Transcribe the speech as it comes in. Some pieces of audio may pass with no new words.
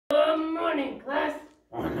morning, class.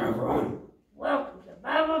 Morning, everyone. Welcome to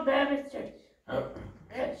Bible Baptist Church.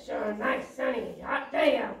 It's sure a nice, sunny, hot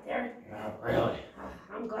day out there. Yeah, really.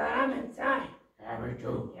 I'm glad I'm inside. Yeah, me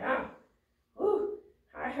too. Yeah. Ooh,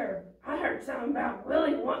 I heard something about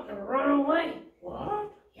Willie wanting to run away. What?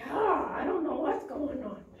 Yeah, I don't know what's going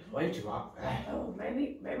on. It's way too hot for that. Oh,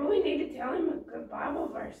 maybe we need to tell him a good Bible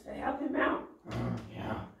verse to help him out.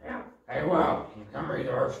 Yeah. Yeah. Hey, well, can you come read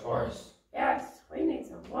the verse for us? Yes, we need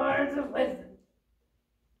some words of wisdom.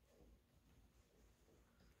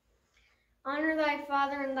 Honor thy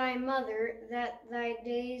father and thy mother, that thy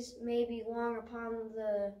days may be long upon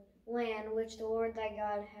the land which the Lord thy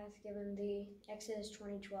God hath given thee. Exodus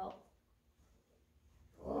 20:12.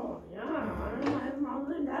 Oh, yeah, I don't know his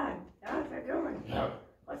mom and dad. That's a good one. Yep.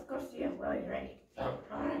 Let's go see if Willie's ready. Yep.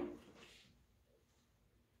 All right.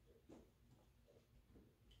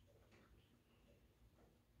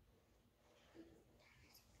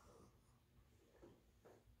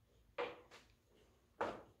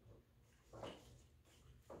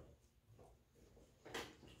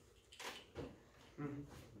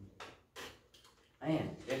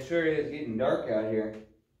 Man, it sure is getting dark out here.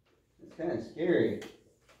 It's kind of scary.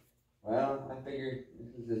 Well, I figured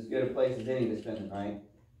this is as good a place as any to spend the night.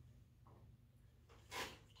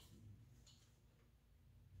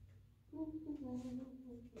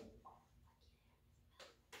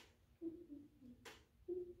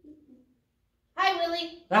 Hi,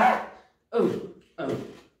 Willie. Ah! Oh!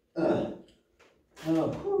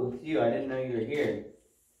 Oh, it's you. I didn't know you were here.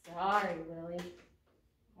 Sorry, Willie.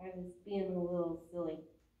 I was being a little silly.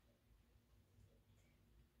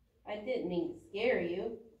 I didn't mean to scare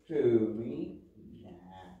you. Who, me? Nah,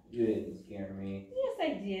 you didn't scare me. Yes,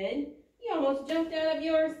 I did. You almost jumped out of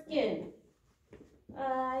your skin.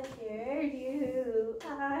 I scared you.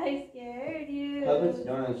 I scared you. Puppets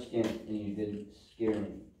don't have skin, and you didn't scare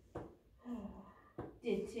me.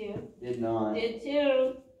 Did too. Did not. Did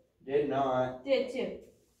too. Did not. Did too.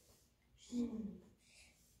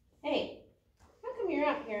 Hey, how come you're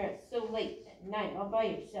out here so late at night all by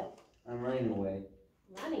yourself? I'm running away.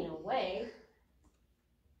 Running away?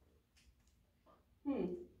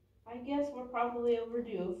 I guess we're probably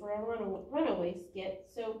overdue for a runaway skit,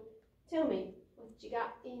 so tell me what you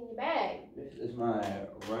got in your bag. This is my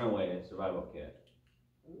runaway survival kit.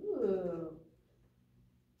 Ooh.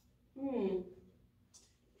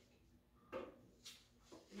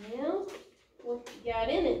 Well, what you got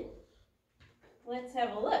in it? Let's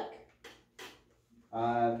have a look.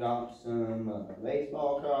 I've got some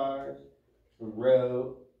baseball cards, some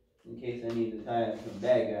rope, in case I need to tie up some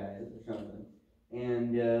bad guys or something,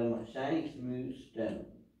 and my shiny smooth stone.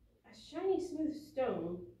 A shiny smooth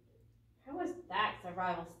stone? How is that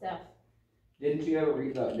survival stuff? Didn't you ever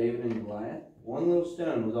read about David and Goliath? One little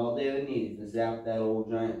stone was all David needed to zap that old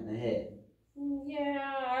giant in the head.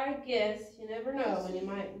 Yeah, I guess. You never know when you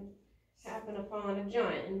might happen upon a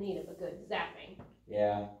giant in need of a good zapping.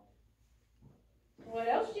 Yeah. What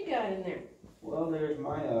else you got in there? Well, there's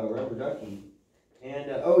my rubber ducky.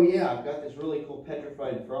 And, oh yeah, I've got this really cool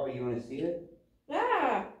petrified frog. You want to see it?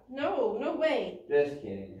 Ah, no way. Just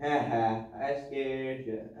kidding. Ha ha. I scared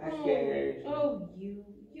you. I scared you. Oh, you.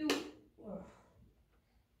 Ugh.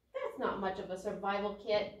 That's not much of a survival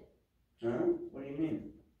kit. Huh? What do you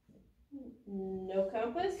mean? No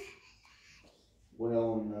compass?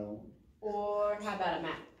 Well, no. Or how about a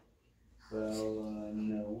map? Well,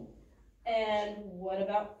 no. And what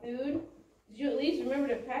about food? Did you at least remember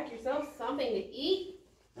to pack yourself something to eat?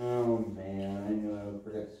 Oh man, I knew I would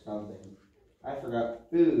forget something. I forgot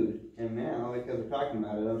food, and now, because we're talking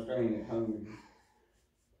about it, I'm starting to get hungry.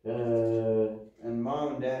 And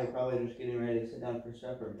Mom and Dad are probably just getting ready to sit down for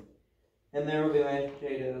supper. And there will be mashed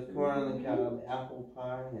potatoes, corn on the cob, apple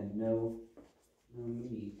pie, and no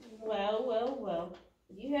meat. Well.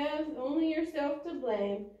 You have only yourself to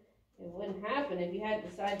blame. It wouldn't happen if you had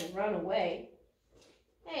decided to run away.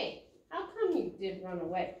 Hey, how come you did run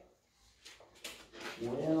away?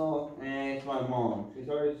 Well, it's my mom. She's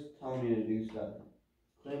always telling me to do stuff.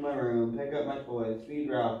 Clean my room, pick up my toys, feed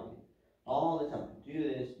Ralphie. All the time. Do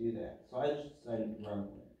this, do that. So I just decided to run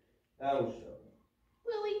away. That will show.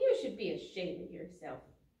 Willie, you should be ashamed of yourself.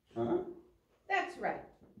 Huh? That's right.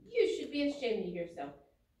 You should be ashamed of yourself.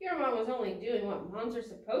 Your mom was only doing what moms are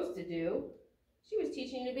supposed to do. She was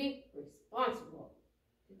teaching you to be responsible,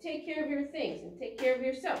 to take care of your things and take care of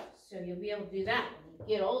yourself, so you'll be able to do that when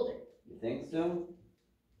you get older. You think so?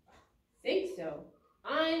 Think so?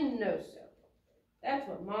 I know so. That's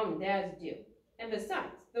what mom and dads do. And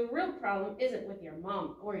besides, the real problem isn't with your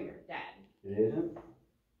mom or your dad. It isn't?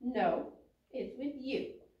 No, it's with you.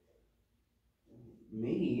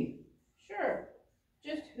 Me? Sure.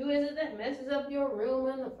 Just who is it that messes up your room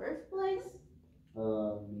in the first place?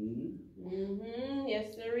 Me? Mm-hmm,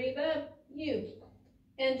 yes sirree, bub, you.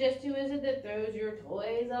 And just who is it that throws your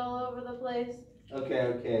toys all over the place?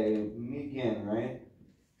 Okay, me again, right?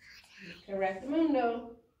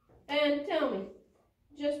 Correctamundo. And tell me,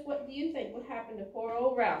 just what do you think would happen to poor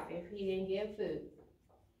old Ralph if he didn't get food?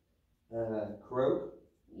 Croak?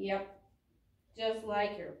 Yep, just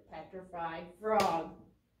like your petrified frog.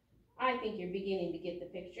 I think you're beginning to get the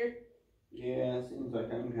picture. Yeah, seems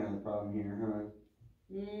like I'm kind of the problem here, huh?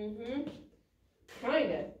 Mm-hmm.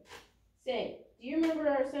 Kinda. Say, do you remember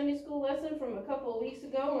our Sunday school lesson from a couple of weeks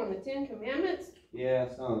ago on the Ten Commandments? Yeah,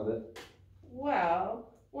 some of it. Well,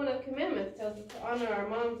 one of the commandments tells us to honor our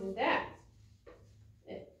moms and dads.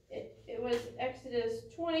 It was Exodus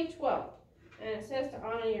 20:12, and it says to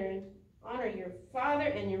honor your father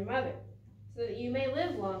and your mother, so that you may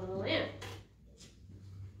live long in the land,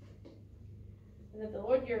 and that the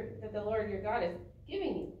Lord your God is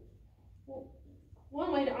giving you. Well,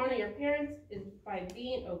 one way to honor your parents is by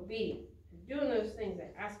being obedient, doing those things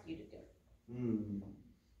they ask you to do.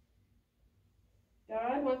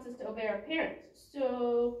 God wants us to obey our parents,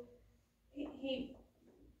 so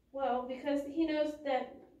because he knows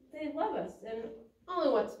that they love us and only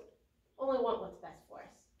want what's best for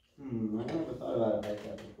us. I never thought about it like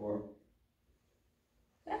that before.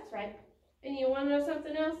 That's right. And you want to know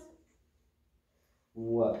something else?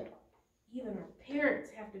 What? Even our parents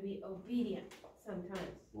have to be obedient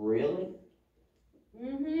sometimes. Really?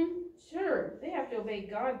 Mm-hmm. Sure. They have to obey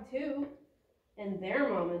God too. And their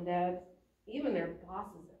mom and dad. Even their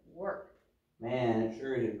bosses at work. Man, it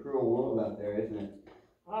sure is a cruel world out there, isn't it?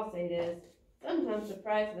 I'll say this. Sometimes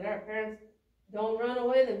surprised that our parents don't run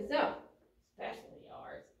away themselves. Especially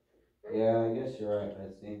ours. Yeah, I guess you're right,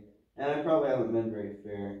 Betsy. And I probably haven't been very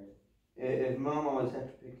fair. If Mom always has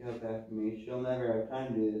to pick up after me, she'll never have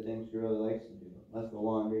time to do the things she really likes to do. Like the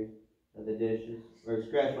laundry, or the dishes, or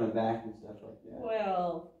scratch my back and stuff like that.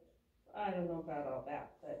 Well, I don't know about all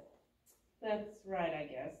that, but that's right, I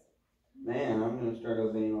guess. Man, I'm going to start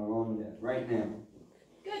obeying my mom and dad right now.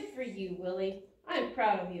 Good for you, Willie. I'm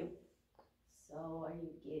proud of you. So, are you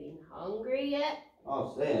getting hungry yet?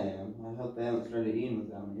 I'll say I am. I hope they haven't started eating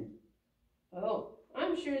without me. Oh,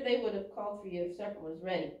 I'm sure they would have called for you if supper was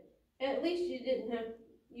ready. At least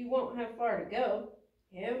you won't have far to go.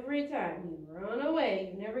 Every time you run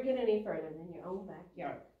away, you never get any further than your own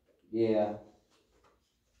backyard. Yeah.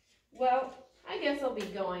 Well, I guess I'll be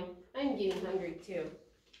going. I'm getting hungry too.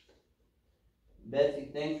 Betsy,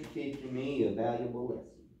 thanks for teaching me a valuable lesson.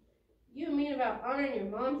 You mean about honoring your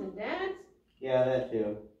moms and dads? Yeah, that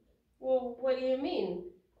too. Well, what do you mean?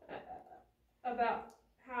 About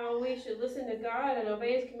how we should listen to God and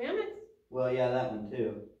obey His commandments? Well, yeah, that one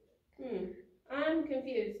too. I'm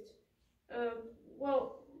confused.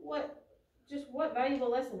 What valuable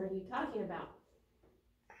lesson are you talking about?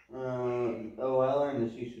 I learned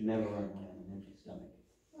that you should never run away on an empty stomach.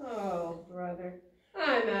 Oh, brother.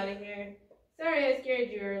 I'm out of here. Sorry I scared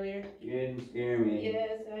you earlier. You didn't scare me.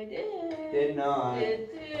 Yes, I did. Did not. Did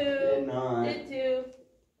too. Did not. Did too.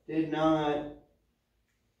 Did not.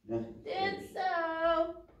 Nothing Did scares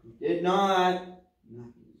so. me. Did not.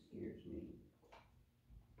 Nothing scares me.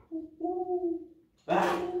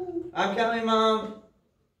 Ah, I'm coming, Mom.